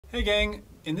Hey gang,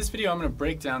 in this video I'm going to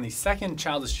break down the second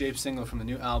Childish Japes single from the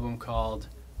new album called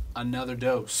Another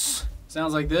Dose.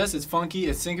 Sounds like this, it's funky,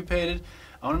 it's syncopated.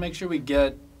 I want to make sure we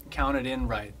get counted in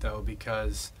right though,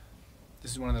 because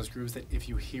this is one of those grooves that if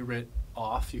you hear it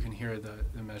off, you can hear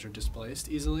the measure displaced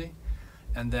easily,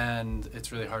 and then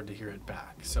it's really hard to hear it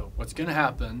back. So what's going to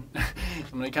happen,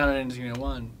 I'm going to count it in, it's going to go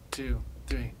 1, 2,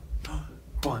 3,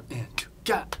 1 and 2,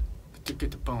 got,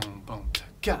 get the boom, boom,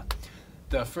 got.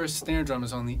 The first snare drum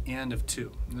is on the end of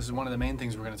 2. And this is one of the main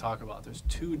things we're going to talk about. There's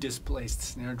 2 displaced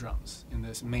snare drums in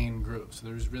this main groove. So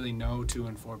there's really no 2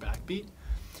 and 4 backbeat.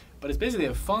 But it's basically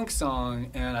a funk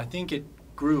song, and I think it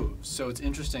grooves. So it's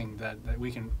interesting that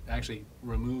we can actually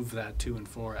remove that 2 and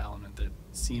 4 element that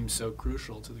seems so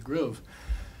crucial to the groove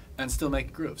and still make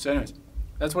it groove. So anyways,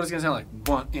 that's what it's going to sound like.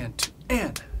 1 and 2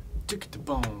 and. Get the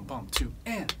boom, boom, 2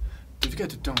 and. Get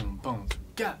the boom, boom,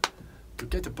 got.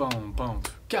 Get the boom, boom,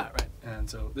 got, right? And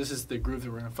so this is the groove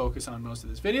that we're going to focus on most of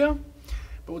this video,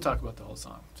 but we'll talk about the whole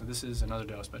song. So this is Another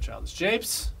Dose by Childish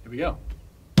Japes. Here we go.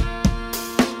 1,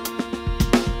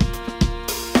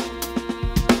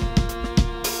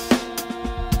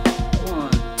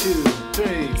 2,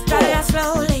 3, 4. Started out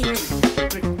slowly.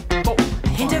 3, 4.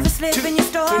 Hint of a slip in your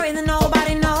story that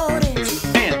nobody noticed.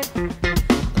 And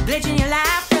Glitch in your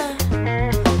laughter.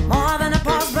 More than a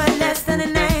pause, but less than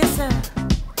an answer.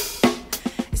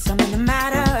 It's something the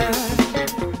matter.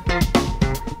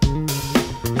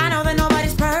 I know that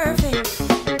nobody's perfect.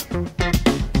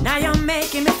 Now you're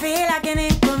making me feel like an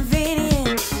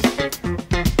inconvenience.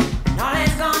 And all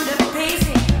has gone to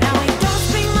pieces. Now we don't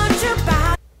speak much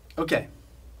about. okay,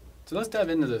 so let's dive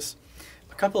into this.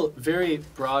 A couple very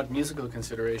broad musical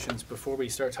considerations before we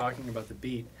start talking about the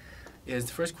beat is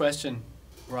the first question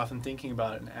we're often thinking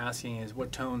about and asking is,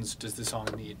 what tones does the song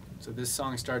need? So this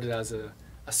song started as a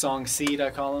song seed, I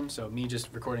call them, so me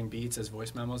just recording beats as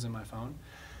voice memos in my phone,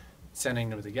 sending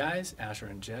them to the guys, Asher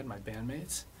and Jed, my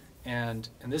bandmates, and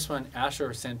in this one,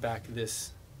 Asher sent back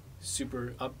this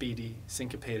super upbeaty,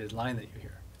 syncopated line that you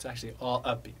hear. It's actually all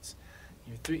upbeats.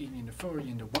 You're 3 into 4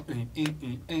 into 1,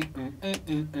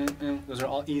 those are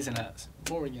all E's and F's.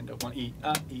 4 into 1, E,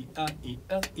 A, E, A, E,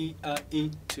 L, E, A, E,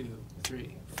 2,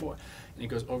 3, 4. And it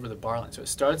goes over the bar line. So it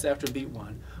starts after beat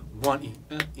 1, 1 E,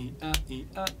 A, E, A, E,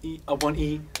 A, E, 1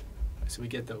 E. So we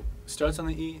get the starts on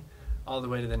the E all the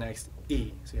way to the next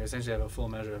E. So you essentially have a full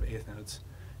measure of eighth notes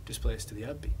displaced to the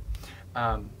upbeat.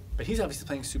 But he's obviously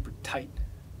playing super tight,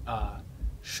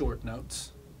 short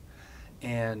notes.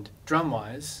 And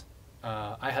drum-wise,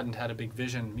 I hadn't had a big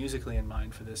vision musically in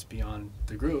mind for this beyond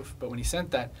the groove, but when he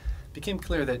sent that, it became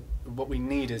clear that what we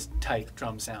need is tight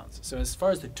drum sounds. So as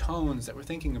far as the tones that we're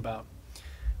thinking about,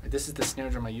 this is the snare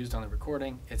drum I used on the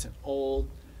recording. It's an old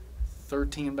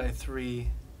 13x3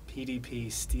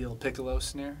 PDP steel piccolo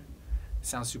snare. It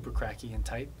sounds super cracky and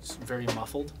tight. It's very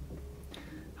muffled.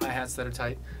 Hi-hats that are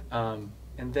tight.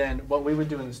 And then what we would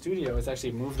do in the studio is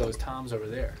actually move those toms over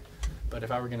there. But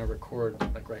if I were going to record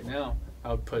like right now,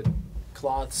 I would put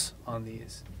cloths on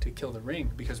these to kill the ring,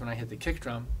 because when I hit the kick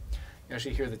drum, you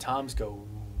actually hear the toms go,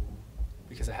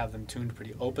 because I have them tuned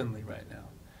pretty openly right now.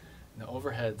 And the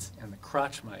overheads and the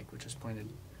crotch mic, which is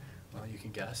pointed, well, you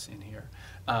can guess in here,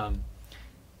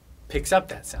 picks up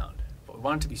that sound. But we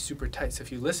want it to be super tight. So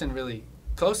if you listen really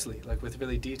closely, like with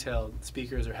really detailed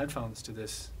speakers or headphones to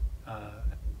this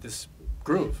this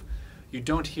groove, you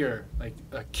don't hear like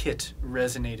a kit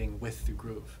resonating with the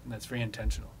groove, and that's very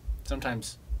intentional.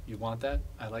 Sometimes you want that.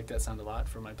 I like that sound a lot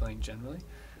for my playing generally,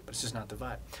 but it's just not the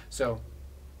vibe. So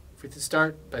if we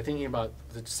start by thinking about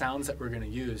the sounds that we're going to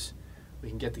use, we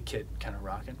can get the kit kind of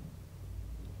rocking.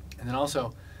 And then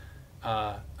also,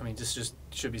 I mean, this just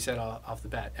should be said off the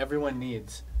bat, everyone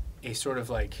needs a sort of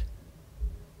like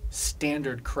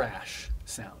standard crash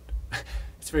sound.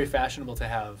 It's very fashionable to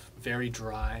have very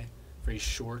dry, very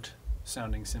short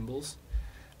sounding cymbals.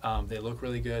 They look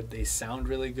really good, they sound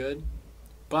really good,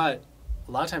 but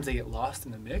a lot of times they get lost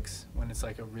in the mix when it's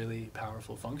like a really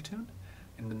powerful funk tune,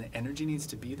 and then the energy needs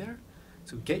to be there.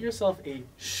 So get yourself a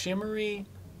shimmery,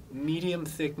 medium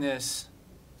thickness,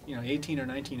 18 or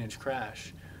 19 inch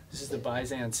crash. This is the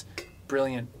Byzance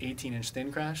brilliant 18 inch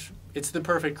thin crash. It's the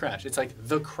perfect crash. It's like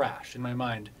the crash in my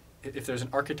mind. If there's an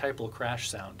archetypal crash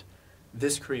sound,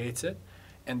 this creates it,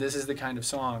 and this is the kind of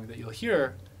song that you'll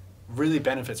hear really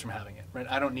benefits from having it, right?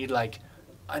 I don't need like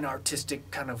an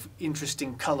artistic kind of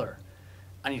interesting color.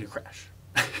 I need a crash.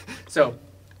 So,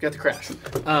 got the crash.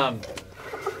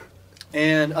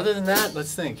 And other than that,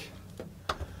 let's think.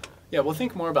 Yeah, we'll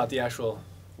think more about the actual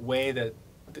way that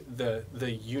the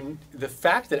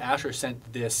fact that Asher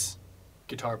sent this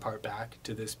guitar part back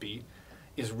to this beat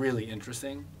is really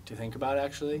interesting to think about,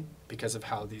 actually, because of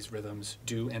how these rhythms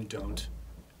do and don't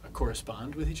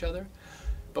correspond with each other.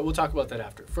 But we'll talk about that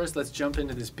after. First, let's jump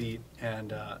into this beat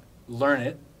and learn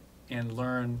it and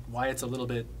learn why it's a little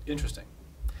bit interesting.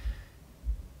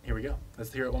 Here we go.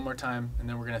 Let's hear it one more time, and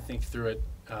then we're going to think through it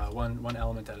one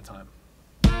element at a time.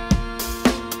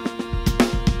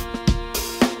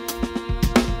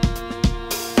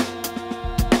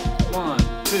 1,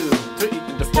 2, 3,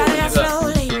 and the Started out four,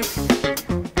 slowly,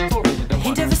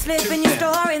 hint of a slip in your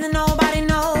story that nobody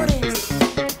noticed. A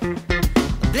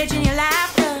glitch in your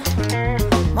laughter,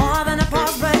 more than a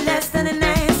pause but less than an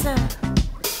answer.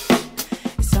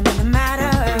 It's something that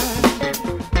matters.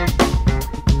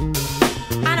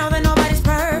 I know that nobody's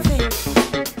perfect.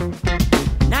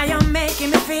 Now you're making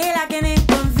me feel like an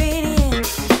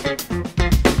inconvenience.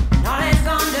 And all is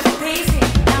gone to pieces.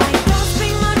 Now we don't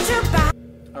speak much about.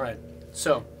 All right,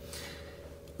 so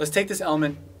let's take this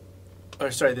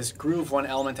this groove one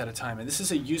element at a time. And this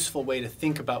is a useful way to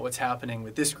think about what's happening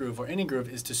with this groove or any groove,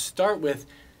 is to start with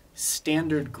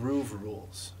standard groove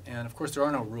rules. And of course there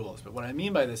are no rules, but what I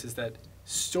mean by this is that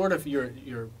sort of your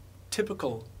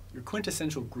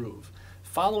quintessential groove,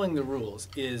 following the rules,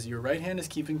 is your right hand is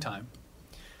keeping time,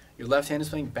 your left hand is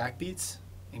playing backbeats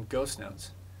and ghost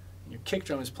notes, and your kick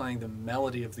drum is playing the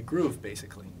melody of the groove,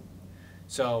 basically.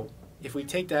 So if we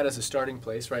take that as a starting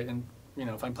place, right, and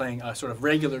if I'm playing a sort of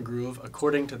regular groove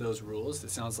according to those rules,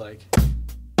 it sounds like.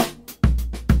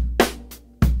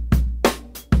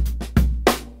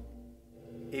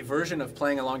 A version of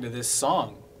playing along to this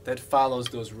song that follows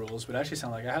those rules would actually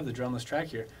sound like, I have the drumless track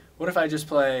here. What if I just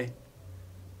play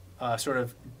a sort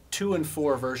of 2 and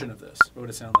 4 version of this? What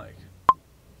would it sound like?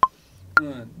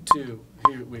 1, 2,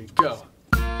 here we go.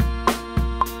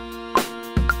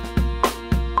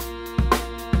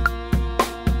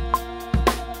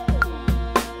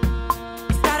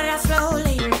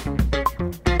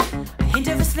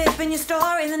 Slip in your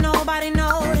story that nobody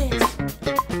noticed.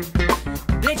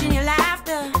 Glitch in your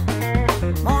laughter,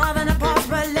 more than a pause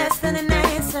but less than an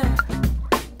answer.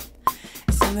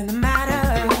 It's something that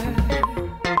matters.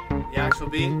 The actual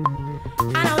beat.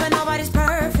 I know that nobody's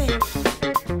perfect.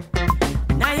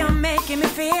 Now you're making me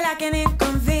feel like an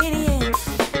inconvenience.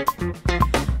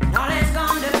 And all is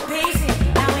gone to pieces.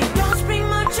 Now we don't speak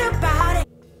much about it.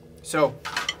 So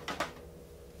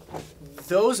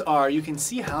those are, you can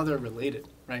see how they're related,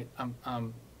 right?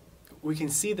 We can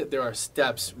see that there are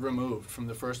steps removed from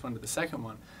the first one to the second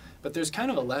one, but there's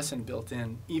kind of a lesson built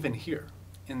in even here,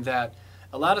 in that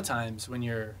a lot of times when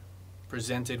you're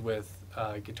presented with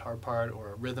a guitar part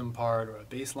or a rhythm part or a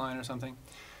bass line or something,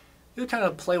 you kind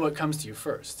of play what comes to you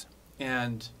first.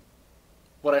 And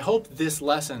what I hope this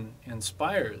lesson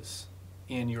inspires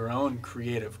in your own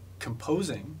creative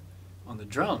composing on the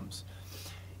drums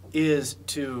is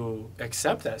to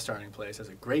accept that starting place as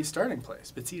a great starting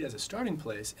place, but see it as a starting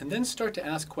place, and then start to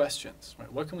ask questions. Right?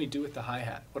 What can we do with the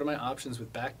hi-hat? What are my options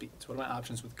with backbeats? What are my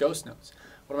options with ghost notes?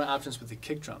 What are my options with the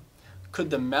kick drum?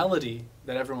 Could the melody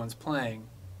that everyone's playing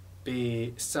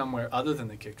be somewhere other than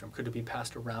the kick drum? Could it be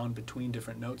passed around between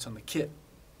different notes on the kit?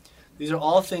 These are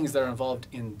all things that are involved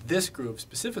in this groove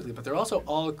specifically, but they're also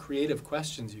all creative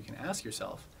questions you can ask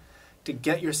yourself to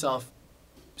get yourself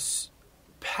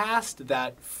past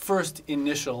that first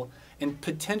initial and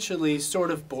potentially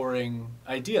sort of boring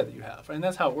idea that you have. Right? And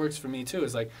that's how it works for me too,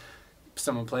 is like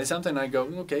someone plays something and I go,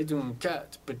 okay, doom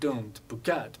cat, ba-doom,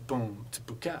 bukat, boom,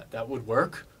 bukat. That would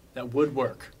work. That would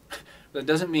work. That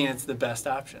doesn't mean it's the best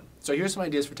option. So here's some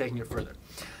ideas for taking it further.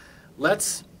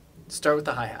 Let's start with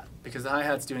the hi-hat, because the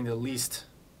hi-hat's doing the least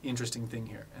interesting thing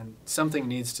here, and something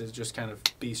needs to just kind of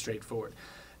be straightforward.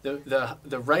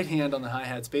 The right hand on the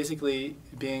hi-hat's basically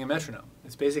being a metronome.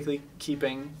 It's basically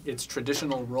keeping its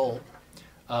traditional role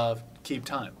of keep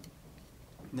time.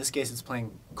 In this case, it's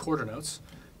playing quarter notes.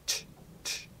 Ch,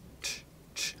 ch, ch,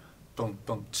 ch, boom,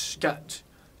 boom, ch-cat,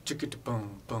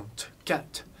 boom, boom,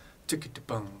 ch-cat,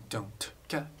 boom, don't,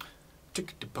 cat,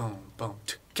 boom, boom,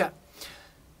 cat.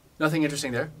 Nothing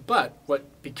interesting there, but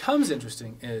what becomes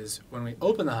interesting is when we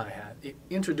open the hi-hat, it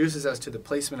introduces us to the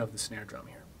placement of the snare drum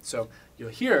here. So you'll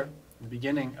hear in the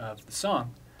beginning of the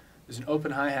song, there's an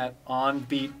open hi-hat on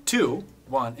beat 2,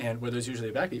 1 and, where there's usually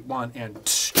a backbeat, 1 and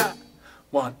tsh-ka,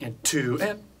 1 and 2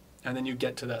 and then you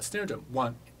get to that snare drum,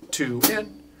 1, 2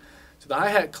 and. So the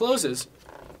hi-hat closes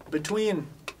between,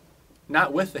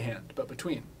 not with the hand, but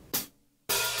between.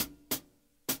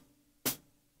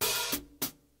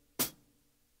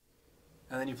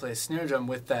 And then you play a snare drum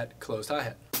with that closed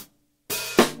hi-hat.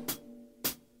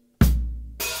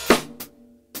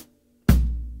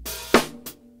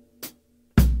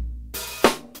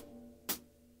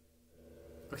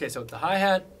 Okay, so the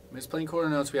hi-hat, we're just playing quarter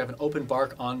notes. We have an open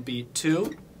bark on beat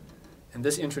 2. And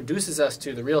this introduces us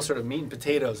to the real sort of meat and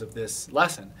potatoes of this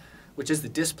lesson, which is the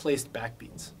displaced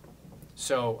backbeats.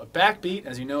 So a backbeat,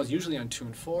 as you know, is usually on 2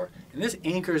 and 4, and this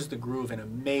anchors the groove in a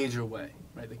major way.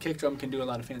 Right? The kick drum can do a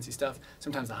lot of fancy stuff.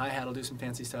 Sometimes the hi-hat will do some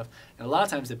fancy stuff. And a lot of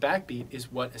times the backbeat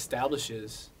is what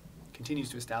continues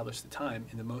to establish the time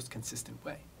in the most consistent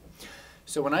way.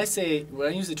 So when I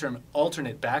use the term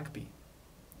alternate backbeat,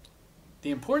 the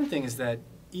important thing is that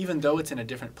even though it's in a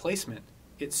different placement,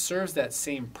 it serves that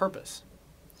same purpose.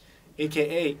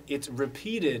 AKA, it's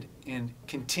repeated and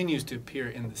continues to appear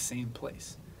in the same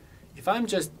place. If I'm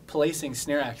just placing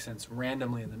snare accents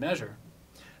randomly in the measure,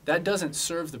 that doesn't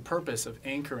serve the purpose of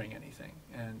anchoring anything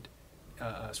and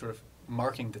sort of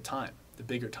marking the time, the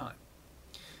bigger time.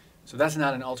 So that's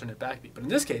not an alternate backbeat. But in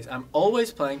this case, I'm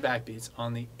always playing backbeats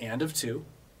on the and of 2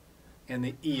 and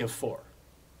the E of 4.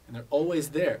 And they're always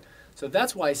there. So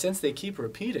that's why, since they keep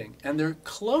repeating, and they're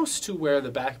close to where the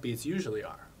backbeats usually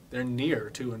are, they're near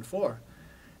 2 and 4,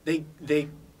 they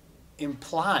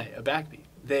imply a backbeat.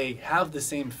 They have the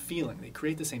same feeling. They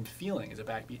create the same feeling as a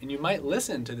backbeat. And you might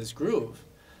listen to this groove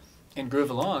and groove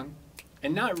along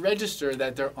and not register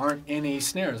that there aren't any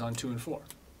snares on 2 and 4.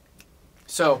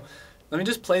 So let me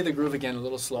just play the groove again a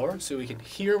little slower so we can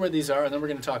hear where these are, and then we're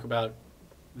going to talk about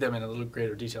them in a little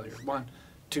greater detail here. 1,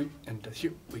 2, and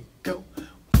here we go.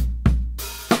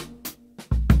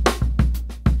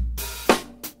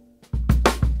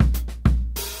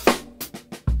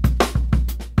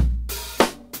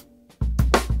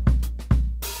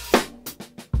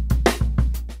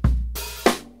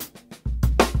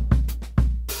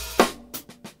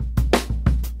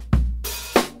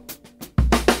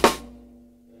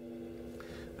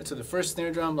 So the first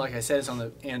snare drum, like I said, is on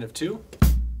the and of 2.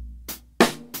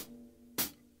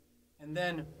 And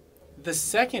then the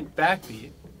second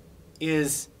backbeat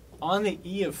is on the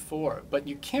E of 4, but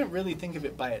you can't really think of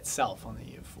it by itself on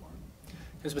the E of 4.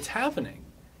 Because what's happening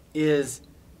is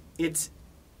it's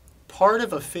part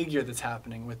of a figure that's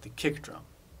happening with the kick drum.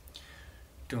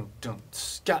 Doom, doom,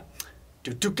 scat.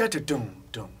 Do do get to doom,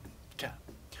 doom, cat.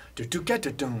 Do do get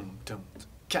to doom, doom,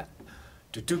 cat.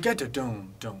 Do do get to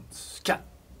doom, doom, scat.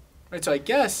 Right, so I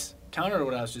guess, counter to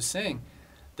what I was just saying,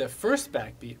 the first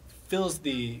backbeat fills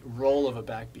the role of a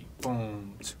backbeat.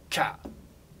 Boom, ka,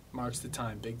 marks the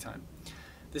time, big time.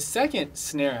 The second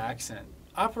snare accent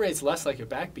operates less like a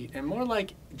backbeat and more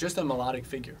like just a melodic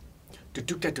figure.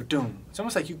 Do-do-ga-do-doom. It's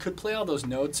almost like you could play all those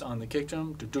notes on the kick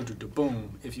drum,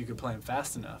 do-do-do-do-boom, if you could play them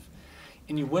fast enough.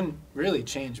 And you wouldn't really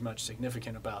change much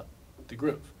significant about the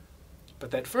groove.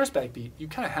 But that first backbeat, you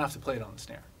kind of have to play it on the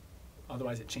snare.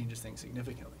 Otherwise it changes things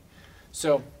significantly.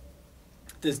 So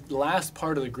this last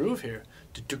part of the groove here,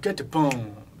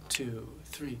 do-do-ga-do-boom, 2,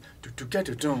 3,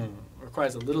 do-do-ga-do-doom,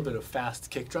 requires a little bit of fast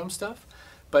kick drum stuff.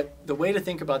 But the way to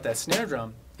think about that snare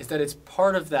drum is that it's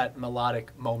part of that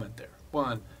melodic moment there.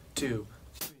 1, 2,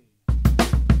 3.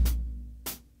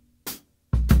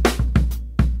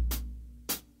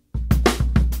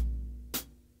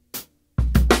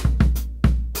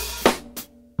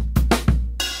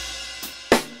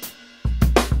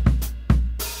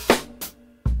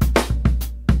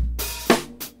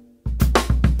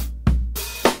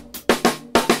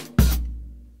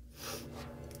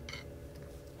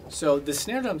 So the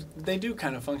snare drums, they do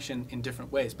kind of function in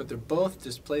different ways, but they're both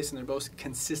displaced and they're both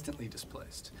consistently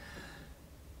displaced.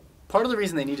 Part of the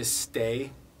reason they need to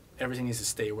stay, everything needs to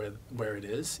stay where it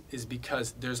is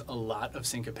because there's a lot of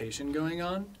syncopation going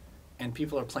on and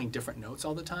people are playing different notes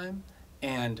all the time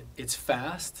and it's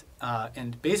fast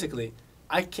and basically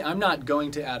I'm not going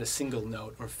to add a single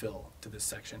note or fill to this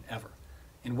section ever.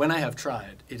 And when I have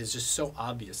tried, it is just so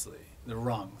obviously the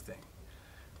wrong thing,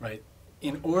 right?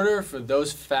 In order for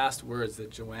those fast words that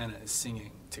Joanna is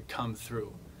singing to come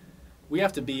through, we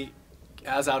have to be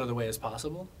as out of the way as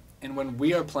possible. And when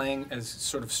we are playing as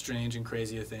sort of strange and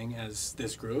crazy a thing as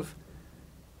this groove,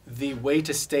 the way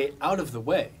to stay out of the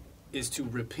way is to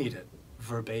repeat it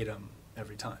verbatim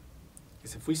every time.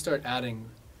 Because if we start adding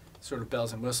sort of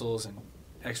bells and whistles and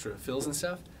extra fills and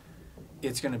stuff,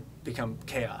 it's going to become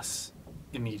chaos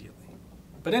immediately.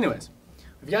 But anyways,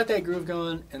 we've got that groove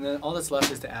going, and then all that's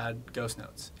left is to add ghost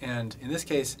notes. And in this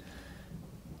case,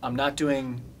 I'm not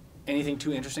doing anything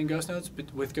too interesting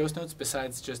with ghost notes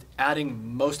besides just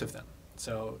adding most of them.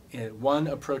 So one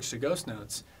approach to ghost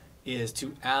notes is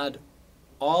to add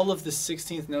all of the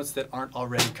 16th notes that aren't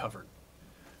already covered.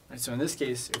 Right, so in this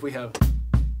case, if we have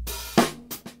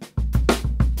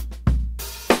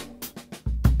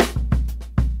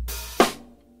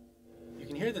you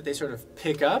can hear that they sort of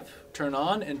pick up, turn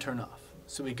on, and turn off.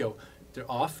 So we go, they're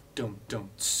off, dum, dum,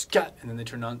 scat, and then they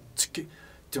turn on, tsk,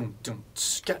 Dum dum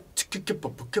scat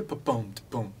boom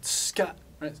boom scat.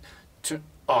 Right?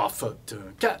 Off the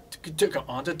cat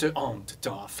on the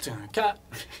off cat.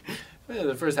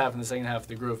 The first half and the second half of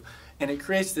the groove, and it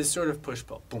creates this sort of push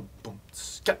pull. Boom boom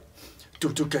scat.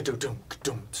 Dum dum dum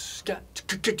dum scat.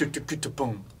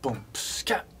 Boom boom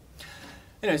scat.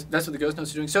 Anyways, that's what the ghost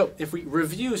notes are doing. So if we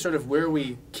review sort of where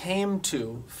we came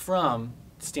to from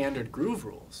standard groove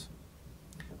rules,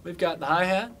 we've got the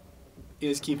hi-hat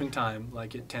is keeping time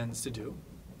like it tends to do.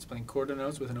 It's playing quarter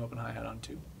notes with an open hi-hat on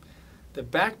 2. The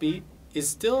backbeat is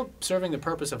still serving the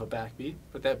purpose of a backbeat,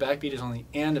 but that backbeat is only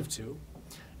and of 2.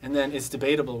 And then it's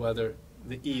debatable whether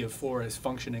the E of 4 is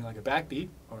functioning like a backbeat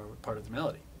or part of the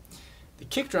melody. The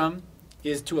kick drum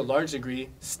is to a large degree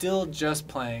still just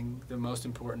playing the most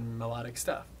important melodic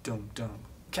stuff. Dum dum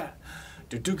cat,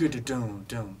 do do do dum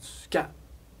dum scat.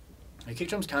 The kick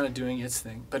drum's kind of doing its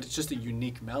thing, but it's just a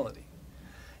unique melody.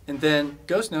 And then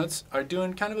ghost notes are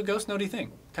doing kind of a ghost notey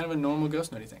thing, kind of a normal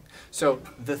ghost notey thing. So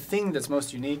the thing that's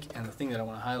most unique and the thing that I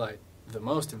want to highlight the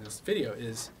most in this video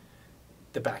is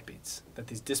the backbeats. That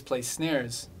these displaced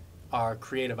snares are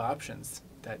creative options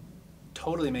that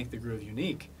totally make the groove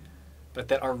unique, but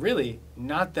that are really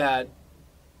not that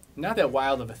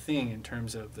wild of a thing in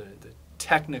terms of the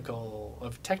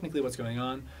technically what's going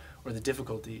on or the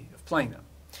difficulty of playing them.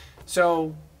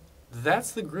 So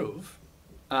that's the groove.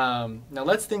 Now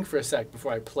let's think for a sec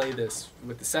before I play this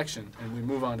with the section and we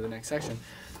move on to the next section.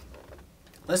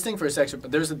 Let's think for a section.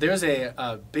 There's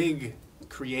a big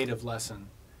creative lesson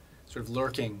sort of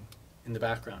lurking in the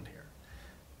background here.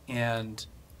 And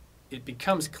it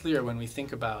becomes clear when we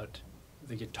think about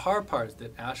the guitar parts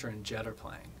that Asher and Jet are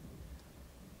playing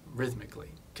rhythmically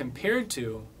compared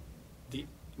to the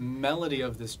melody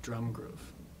of this drum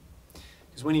groove.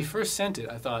 Because when he first sent it,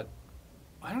 I thought,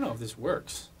 I don't know if this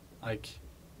works. Like,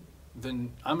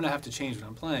 then I'm going to have to change what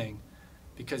I'm playing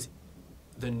because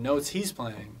the notes he's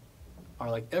playing are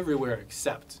like everywhere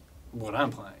except what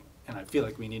I'm playing. And I feel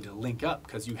like we need to link up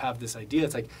because you have this idea.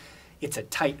 It's like, it's a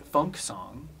tight funk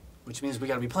song, which means we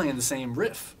got to be playing the same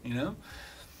riff, you know?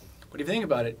 But if you think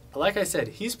about it, like I said,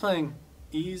 he's playing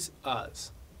E's,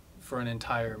 Us for an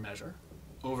entire measure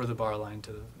over the bar line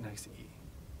to the next E.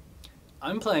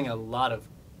 I'm playing a lot of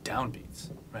downbeats,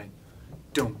 right?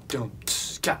 Dum, dum,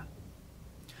 ska.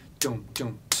 Dum,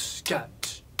 dum, ska.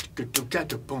 Boom.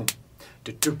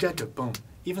 Boom.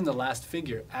 Even the last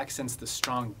figure accents the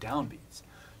strong downbeats.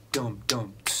 Dum,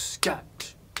 dum, ska.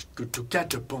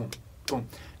 Boom. Boom.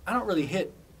 I don't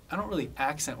really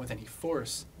accent with any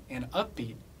force and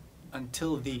upbeat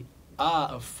until the ah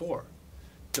of 4.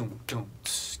 Dum, dum,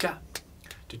 ska.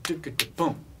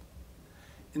 Boom.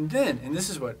 And then, and this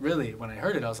is what really, when I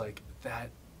heard it, I was like, that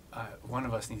one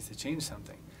of us needs to change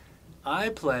something.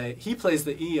 He plays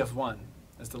the E of 1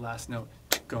 as the last note.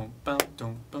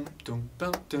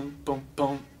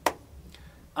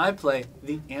 I play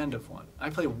the and of 1. I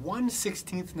play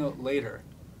 1/16th note later,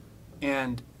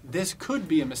 and this could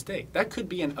be a mistake. That could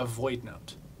be an avoid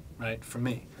note, right, for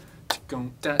me. It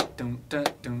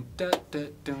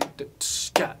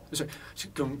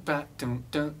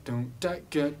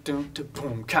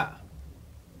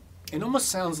almost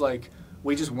sounds like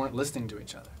we just weren't listening to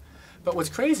each other. But what's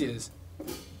crazy is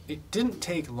it didn't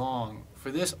take long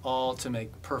for this all to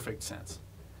make perfect sense.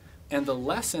 And the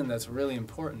lesson that's really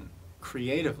important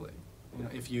creatively, you know,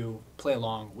 if you play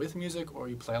along with music or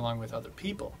you play along with other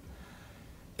people,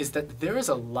 is that there is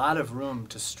a lot of room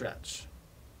to stretch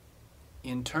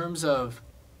in terms of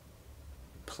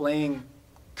playing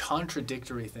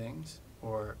contradictory things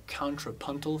or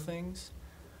contrapuntal things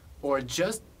or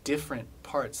just different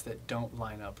parts that don't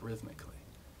line up rhythmically.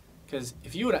 Because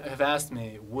if you would have asked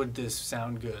me, would this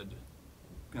sound good,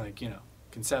 like, you know,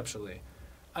 conceptually,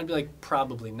 I'd be like,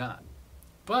 probably not.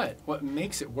 But what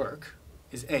makes it work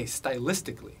is A,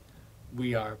 stylistically,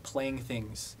 we are playing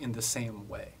things in the same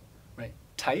way, right?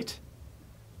 Tight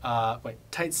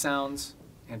sounds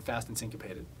and fast and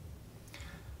syncopated.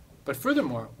 But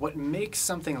furthermore, what makes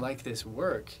something like this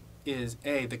work is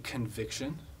A, the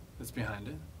conviction that's behind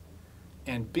it,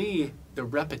 and B, the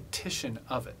repetition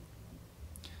of it.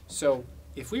 So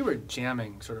if we were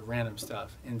jamming sort of random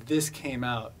stuff and this came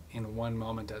out in one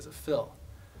moment as a fill,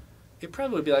 it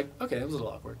probably would be like, okay, it was a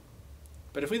little awkward.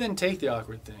 But if we then take the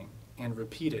awkward thing and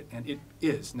repeat it, and it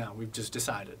is, now we've just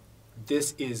decided,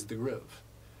 this is the groove.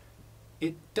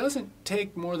 It doesn't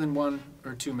take more than 1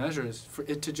 or 2 measures for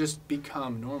it to just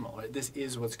become normal, right? This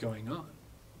is what's going on.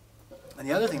 And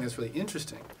the other thing that's really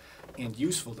interesting and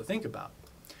useful to think about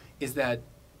is that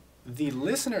the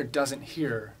listener doesn't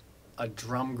hear a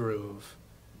drum groove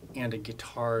and a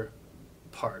guitar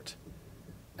part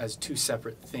as 2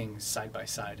 separate things side by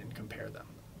side and compare them.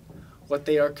 what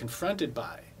they are confronted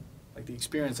by, like the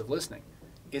experience of listening,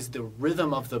 is the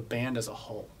rhythm of the band as a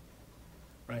whole,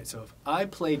 right? So if I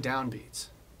play downbeats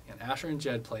and Asher and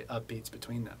Jed play upbeats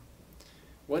between them,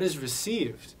 what is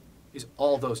received is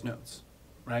all those notes,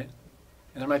 right?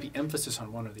 And there might be emphasis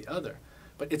on one or the other,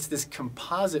 but it's this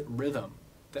composite rhythm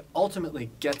that ultimately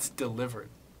gets delivered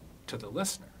to the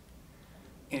listener.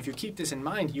 And if you keep this in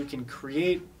mind, you can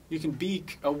be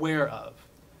aware of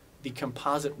the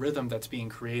composite rhythm that's being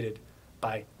created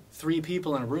by three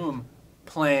people in a room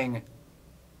playing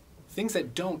things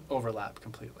that don't overlap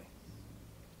completely,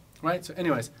 right? So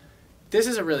anyways, this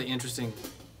is a really interesting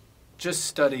just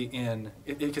study in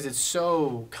it, because it's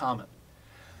so common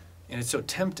and it's so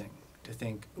tempting to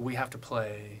think we have to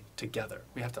play together.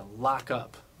 We have to lock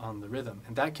up on the rhythm.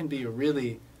 And that can be a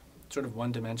really sort of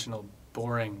one-dimensional,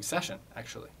 boring session,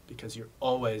 actually, because you're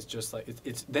always just like,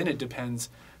 then it depends,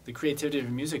 the creativity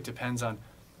of music depends on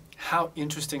how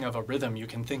interesting of a rhythm you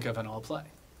can think of and all play.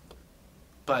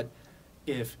 But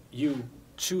if you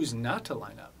choose not to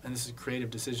line up, and this is a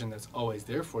creative decision that's always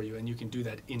there for you, and you can do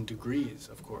that in degrees,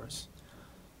 of course,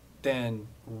 then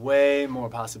way more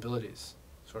possibilities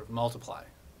sort of multiply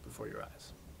before your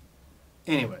eyes.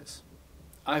 Anyways,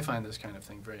 I find this kind of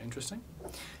thing very interesting.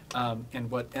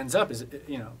 And what ends up is,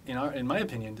 you know, in my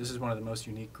opinion, this is one of the most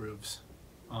unique grooves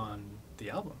on the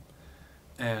album.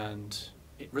 And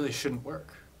it really shouldn't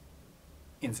work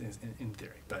in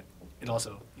theory, but it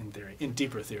also, in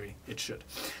deeper theory, it should.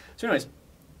 So anyways,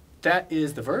 that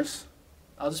is the verse.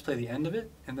 I'll just play the end of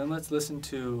it, and then let's listen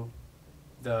to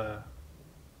the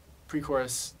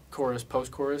pre-chorus, chorus,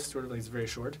 post-chorus, sort of like it's very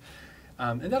short.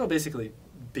 And that'll basically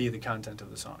be the content of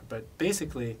the song. But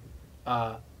basically,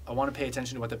 I want to pay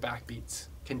attention to what the backbeats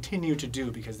continue to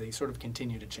do, because they sort of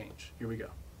continue to change. Here we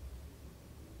go.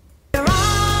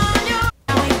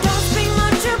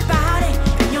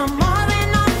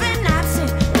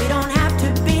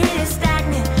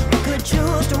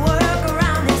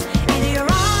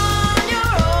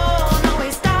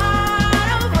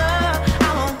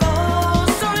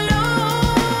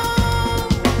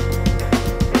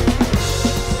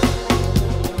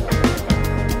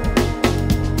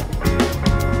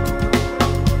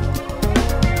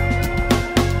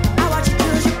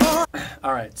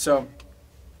 All right, so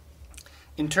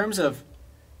in terms of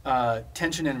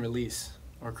tension and release,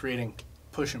 or creating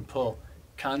push and pull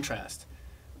contrast,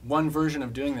 one version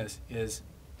of doing this is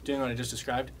doing what I just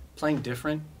described, playing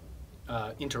different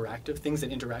interactive things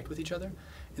that interact with each other,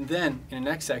 and then in the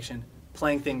next section,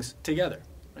 playing things together.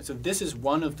 Right? So this is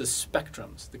one of the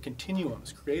spectrums, the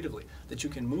continuums creatively, that you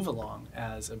can move along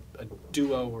as a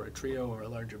duo or a trio or a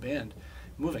larger band.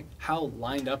 Moving. How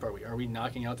lined up are we? Are we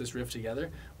knocking out this riff together,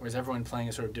 or is everyone playing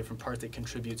a sort of different part that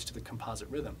contributes to the composite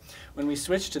rhythm? When we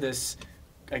switch to this,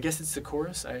 I guess it's the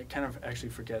chorus. I kind of actually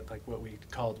forget like what we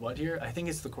called what here. I think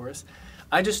it's the chorus.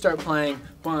 I just start playing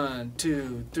 1,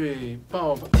 2, 3,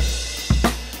 4.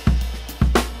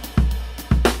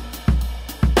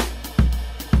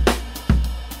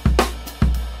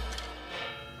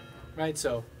 Right.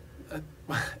 So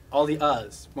all the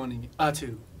uhs, 1,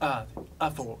 2, 4,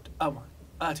 1.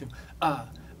 2,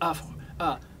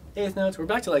 4, eighth notes. We're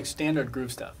back to like standard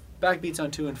groove stuff. Backbeats on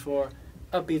 2 and 4,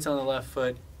 upbeats on the left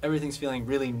foot. Everything's feeling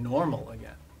really normal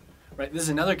again, right? This is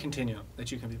another continuum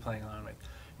that you can be playing along with.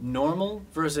 Normal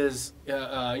versus, you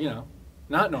know,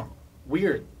 not normal.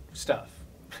 Weird stuff.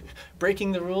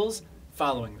 Breaking the rules,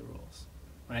 following the rules,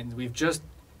 right? And we've just,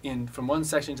 from one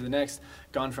section to the next,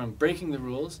 gone from breaking the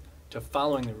rules to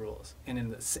following the rules, and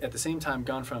at the same time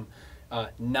gone from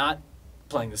not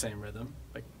playing the same rhythm,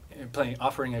 like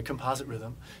offering a composite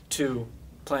rhythm, to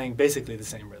playing basically the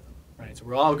same rhythm, right? So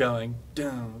we're all going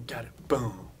boom, got it,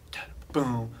 boom,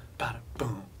 bada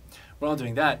boom. We're all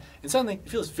doing that, and suddenly it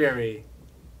feels very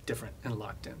different and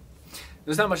locked in.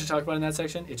 There's not much to talk about in that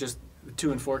section. It just, the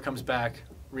 2 and 4 comes back,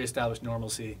 reestablish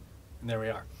normalcy, and there we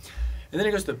are. And then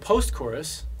it goes to the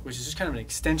post-chorus, which is just kind of an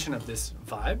extension of this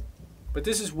vibe. But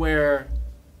this is where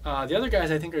the other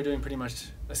guys, I think, are doing pretty much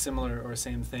a similar or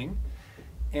same thing.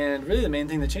 And really the main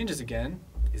thing that changes again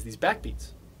is these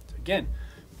backbeats. So again,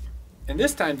 and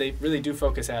this time they really do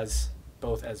focus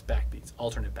both as backbeats,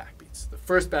 alternate backbeats. The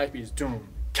first backbeat is doom,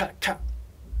 ka, ka.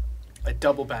 A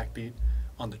double backbeat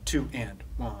on the 2 and.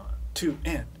 1, 2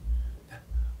 and.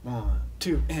 1,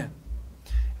 2 and.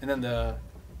 And then the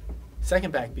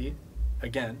second backbeat,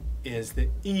 again, is the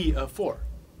E of 4.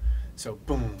 So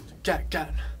boom, gat,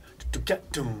 gat,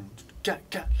 doom, gat,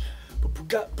 gat.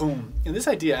 Boom. And this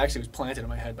idea actually was planted in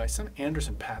my head by some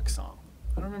Anderson .Paak song.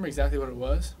 I don't remember exactly what it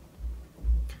was,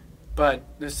 but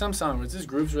there's some song where this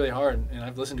groove's really hard, and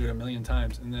I've listened to it a million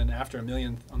times, and then after on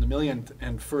the millionth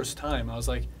and first time, I was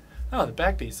like, oh, the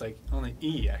backbeat's like only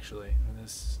E actually, in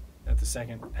this, at the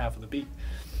second half of the beat.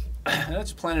 That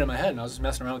just planted in my head, and I was just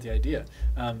messing around with the idea.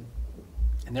 And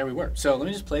there we were. So let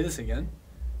me just play this again,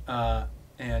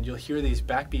 and you'll hear these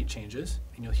backbeat changes,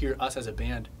 and you'll hear us as a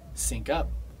band sync up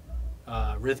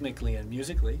rhythmically and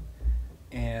musically,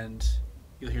 and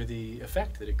you'll hear the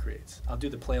effect that it creates. I'll do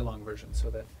the play-along version, so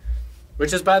that,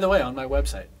 which is, by the way, on my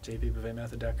website,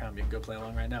 jpbuffetmethod.com. You can go play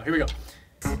along right now. Here we go.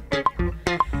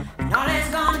 All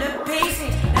has gone to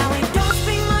pieces, and we don't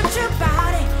speak much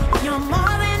about it. You're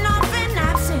more than often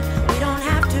absent. We don't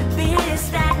have to be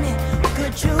stagnant. We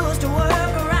could choose to work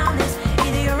around this.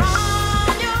 Either you're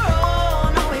on your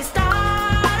own, or we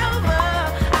start over.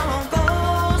 I won't go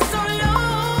solo.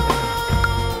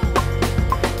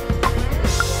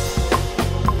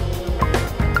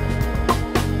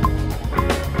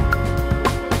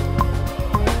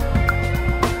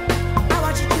 I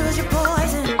watch you choose your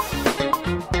poison.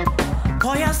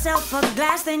 Pour yourself a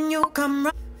glass, then you come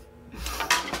right.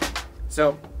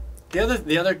 So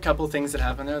the other couple things that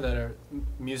happen there that are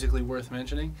musically worth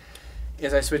mentioning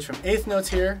is I switch from eighth notes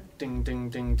here, ding ding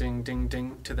ding ding ding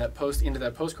ding, to that post, into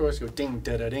that post chorus, go ding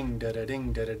da da ding da da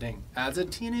ding da da ding. Adds a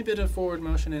teeny bit of forward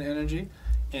motion and energy,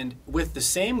 and with the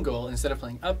same goal, instead of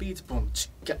playing upbeats, boom ch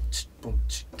ka ch boom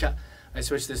ch ka, I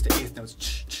switch this to eighth notes.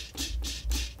 Ch ch ch ch ch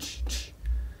ch ch.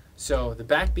 So the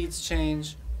backbeats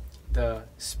change, the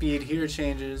speed here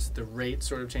changes, the rate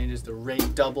sort of changes, the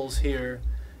rate doubles here.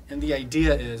 And the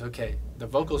idea is, okay, the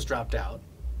vocals dropped out,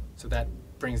 so that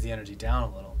brings the energy down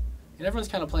a little. And everyone's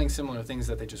kind of playing similar things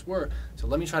that they just were, so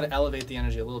let me try to elevate the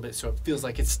energy a little bit so it feels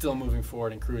like it's still moving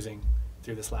forward and cruising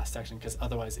through this last section, because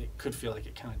otherwise it could feel like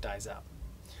it kind of dies out.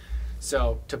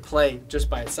 So to play just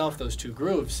by itself those two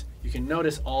grooves, you can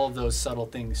notice all of those subtle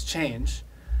things change,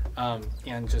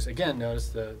 and just again notice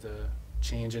the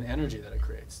change in energy that it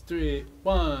creates. 3,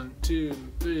 1, 2,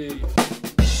 3.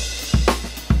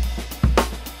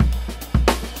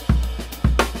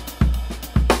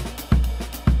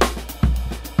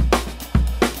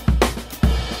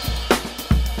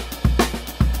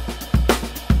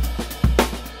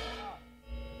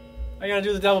 I gotta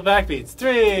do the double backbeats.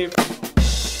 3.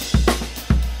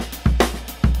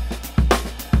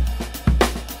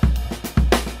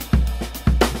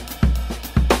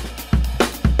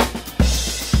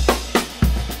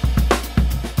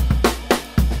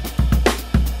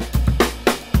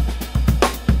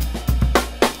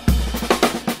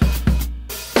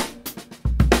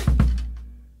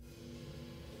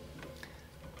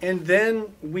 And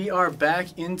then we are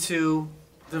back into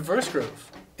the verse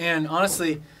groove. And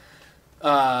honestly,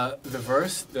 the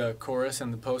verse, the chorus,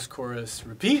 and the post-chorus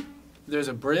repeat. There's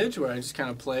a bridge where I just kind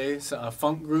of play a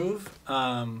funk groove,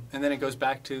 and then it goes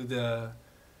back to the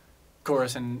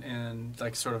chorus and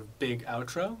like sort of big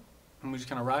outro, and we just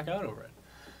kind of rock out over it.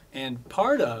 And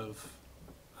part of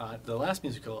the last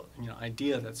musical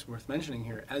idea that's worth mentioning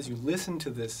here, as you listen to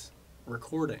this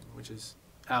recording, which is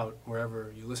out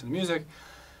wherever you listen to music,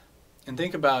 and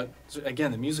think about,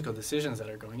 again, the musical decisions that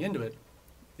are going into it,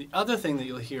 the other thing that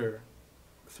you'll hear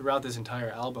throughout this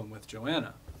entire album with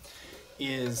Joanna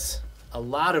is a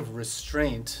lot of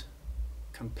restraint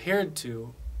compared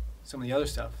to some of the other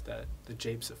stuff that the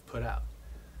Japes have put out.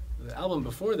 The album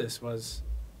before this was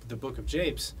The Book of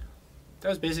Japes. That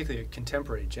was basically a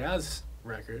contemporary jazz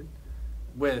record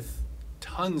with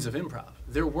tons of improv.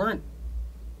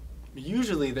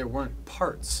 Usually there weren't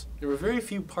parts. There were very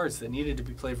few parts that needed to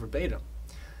be played verbatim.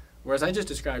 Whereas I just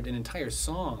described an entire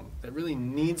song that really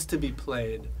needs to be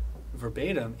played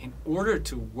verbatim in order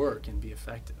to work and be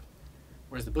effective.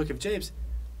 Whereas the Book of Japes,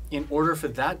 in order for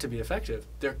that to be effective,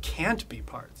 there can't be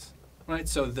parts, right?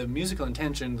 So the musical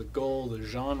intention, the goal, the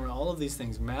genre, all of these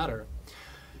things matter.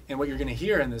 And what you're going to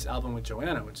hear in this album with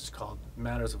Joanna, which is called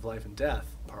Matters of Life and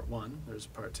Death, Part 1, there's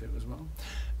Part 2 as well,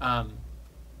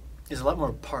 is a lot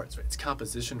more parts, right? It's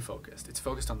composition focused. It's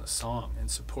focused on the song and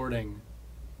supporting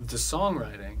the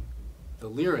songwriting, the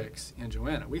lyrics in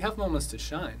Joanna. We have moments to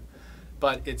shine,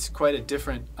 but it's quite a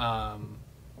different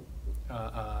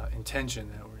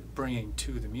intention that we're bringing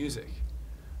to the music,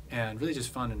 and really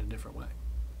just fun in a different way.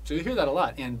 So you hear that a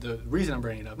lot, and the reason I'm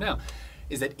bringing it up now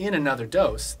is that in Another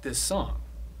Dose, this song,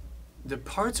 the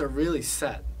parts are really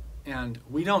set, and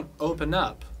we don't open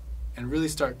up and really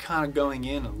start kind of going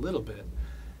in a little bit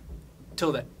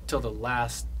till the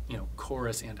last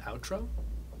chorus and outro.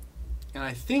 And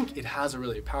I think it has a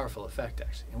really powerful effect,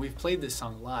 actually. And we've played this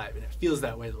song live, and it feels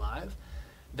that way live,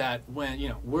 that when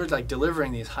we're like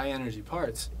delivering these high energy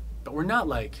parts, but we're not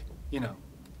like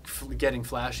getting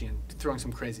flashy and throwing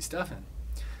some crazy stuff in.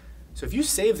 So if you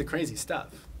save the crazy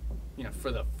stuff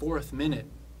for the 4th minute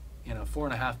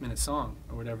 4.5 minute song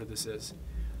or whatever this is,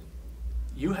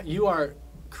 you are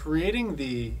creating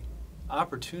the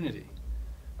opportunity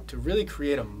to really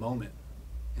create a moment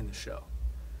in the show.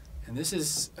 And this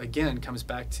is, again, comes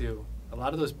back to a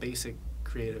lot of those basic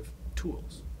creative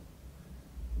tools.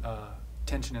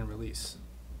 Tension and release,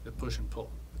 the push and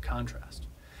pull, the contrast.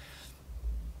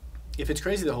 If it's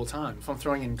crazy the whole time, if I'm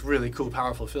throwing in really cool,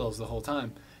 powerful fills the whole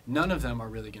time, none of them are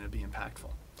really going to be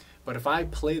impactful. But if I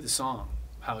play the song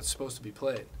how it's supposed to be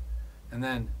played, and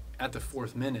then at the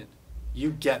 4th minute,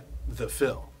 you get the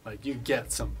fill, like you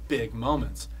get some big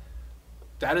moments,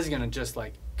 that is going to just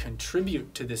like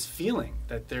contribute to this feeling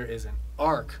that there is an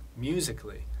arc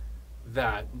musically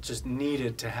that just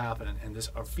needed to happen, and this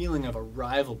a feeling of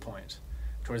arrival point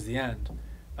towards the end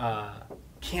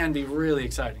can be really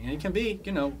exciting. And it can be,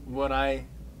 you know, what I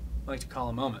like to call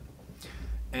a moment.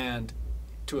 And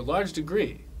to a large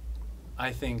degree,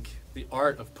 I think the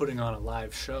art of putting on a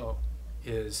live show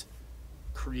is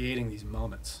creating these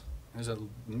moments. There's a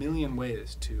million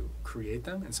ways to create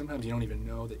them, and sometimes you don't even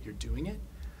know that you're doing it,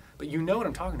 but you know what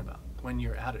I'm talking about when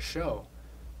you're at a show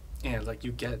and like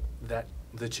you get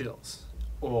the chills,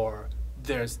 or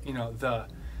there's, you know, the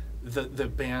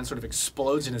band sort of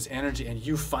explodes in its energy and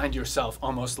you find yourself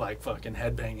almost like fucking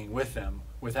headbanging with them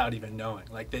without even knowing.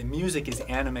 Like the music is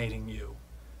animating you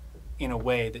in a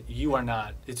way that you are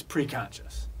not, it's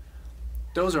pre-conscious.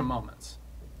 Those are moments.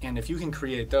 And if you can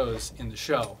create those in the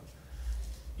show,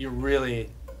 you're really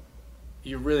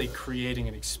creating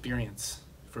an experience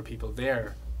for people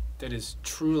there that is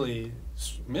truly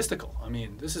mystical. I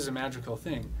mean, this is a magical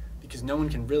thing because no one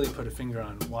can really put a finger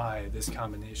on why this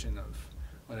combination of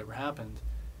whatever happened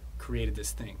created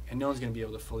this thing. And no one's going to be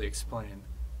able to fully explain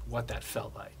what that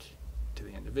felt like to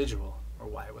the individual or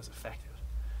why it was effective.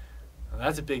 Now,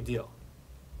 that's a big deal.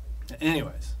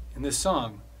 Anyways, in this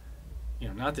song, you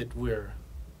know, not that we're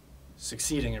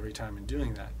succeeding every time in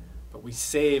doing that, but we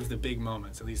save the big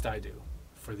moments, at least I do,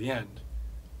 for the end,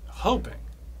 hoping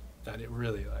that it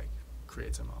really like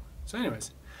creates a moment. So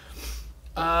anyways,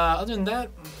 other than that,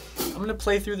 I'm going to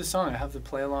play through the song. I have the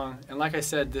play along, and like I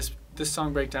said, this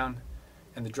song breakdown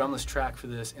and the drumless track for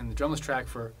this and the drumless track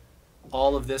for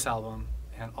all of this album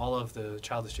and all of the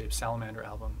Childish Japes Salamander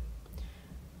album,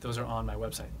 those are on my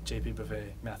website,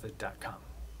 jpbuffetmethod.com.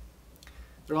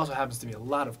 There also happens to be a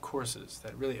lot of courses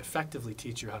that really effectively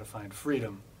teach you how to find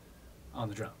freedom on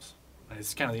the drums. And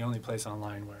it's kind of the only place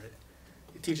online where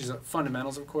it teaches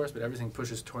fundamentals, of course, but everything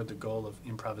pushes toward the goal of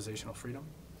improvisational freedom.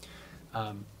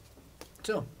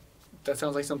 So, if that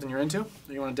sounds like something you're into,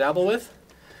 that you want to dabble with,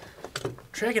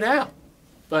 check it out.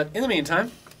 But in the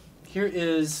meantime, here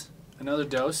is another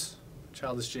dose,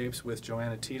 Childish Japes with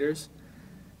Joanna Teeters,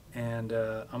 and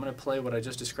I'm going to play what I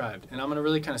just described. And I'm going to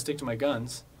really kind of stick to my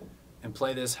guns and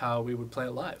play this how we would play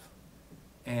it live,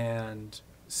 and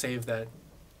save that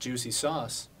juicy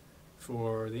sauce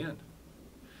for the end.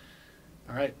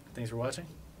 All right, thanks for watching.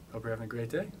 Hope you're having a great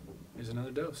day. Here's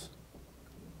another dose.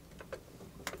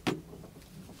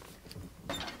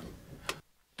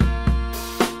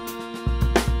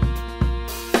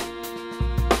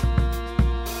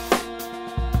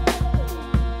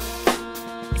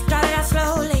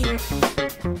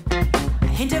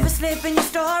 Hint of a slip in your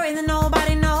story that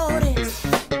nobody noticed.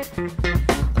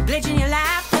 A glitch in your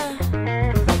laughter,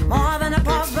 more than a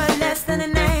pause but less than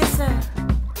an answer.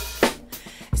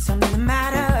 It's something that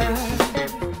matters.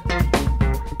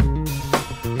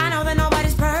 I know that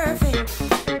nobody's perfect.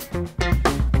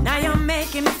 Now you're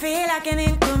making me feel like an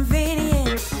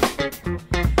inconvenience.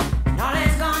 And all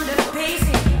has gone to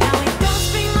pieces. Now we don't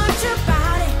speak much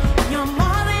about it. And you're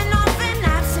more than often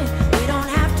absent. We don't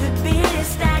have to be this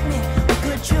stagnant.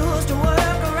 Choose to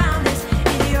work around this.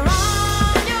 If you're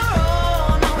on your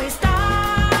own, always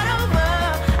start over.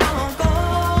 I won't go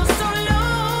so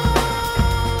low.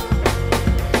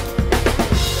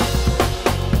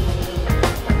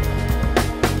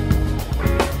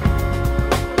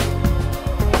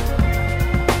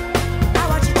 I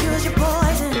watch you choose your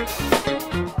poison.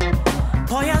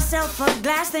 Pour yourself a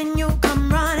glass, then you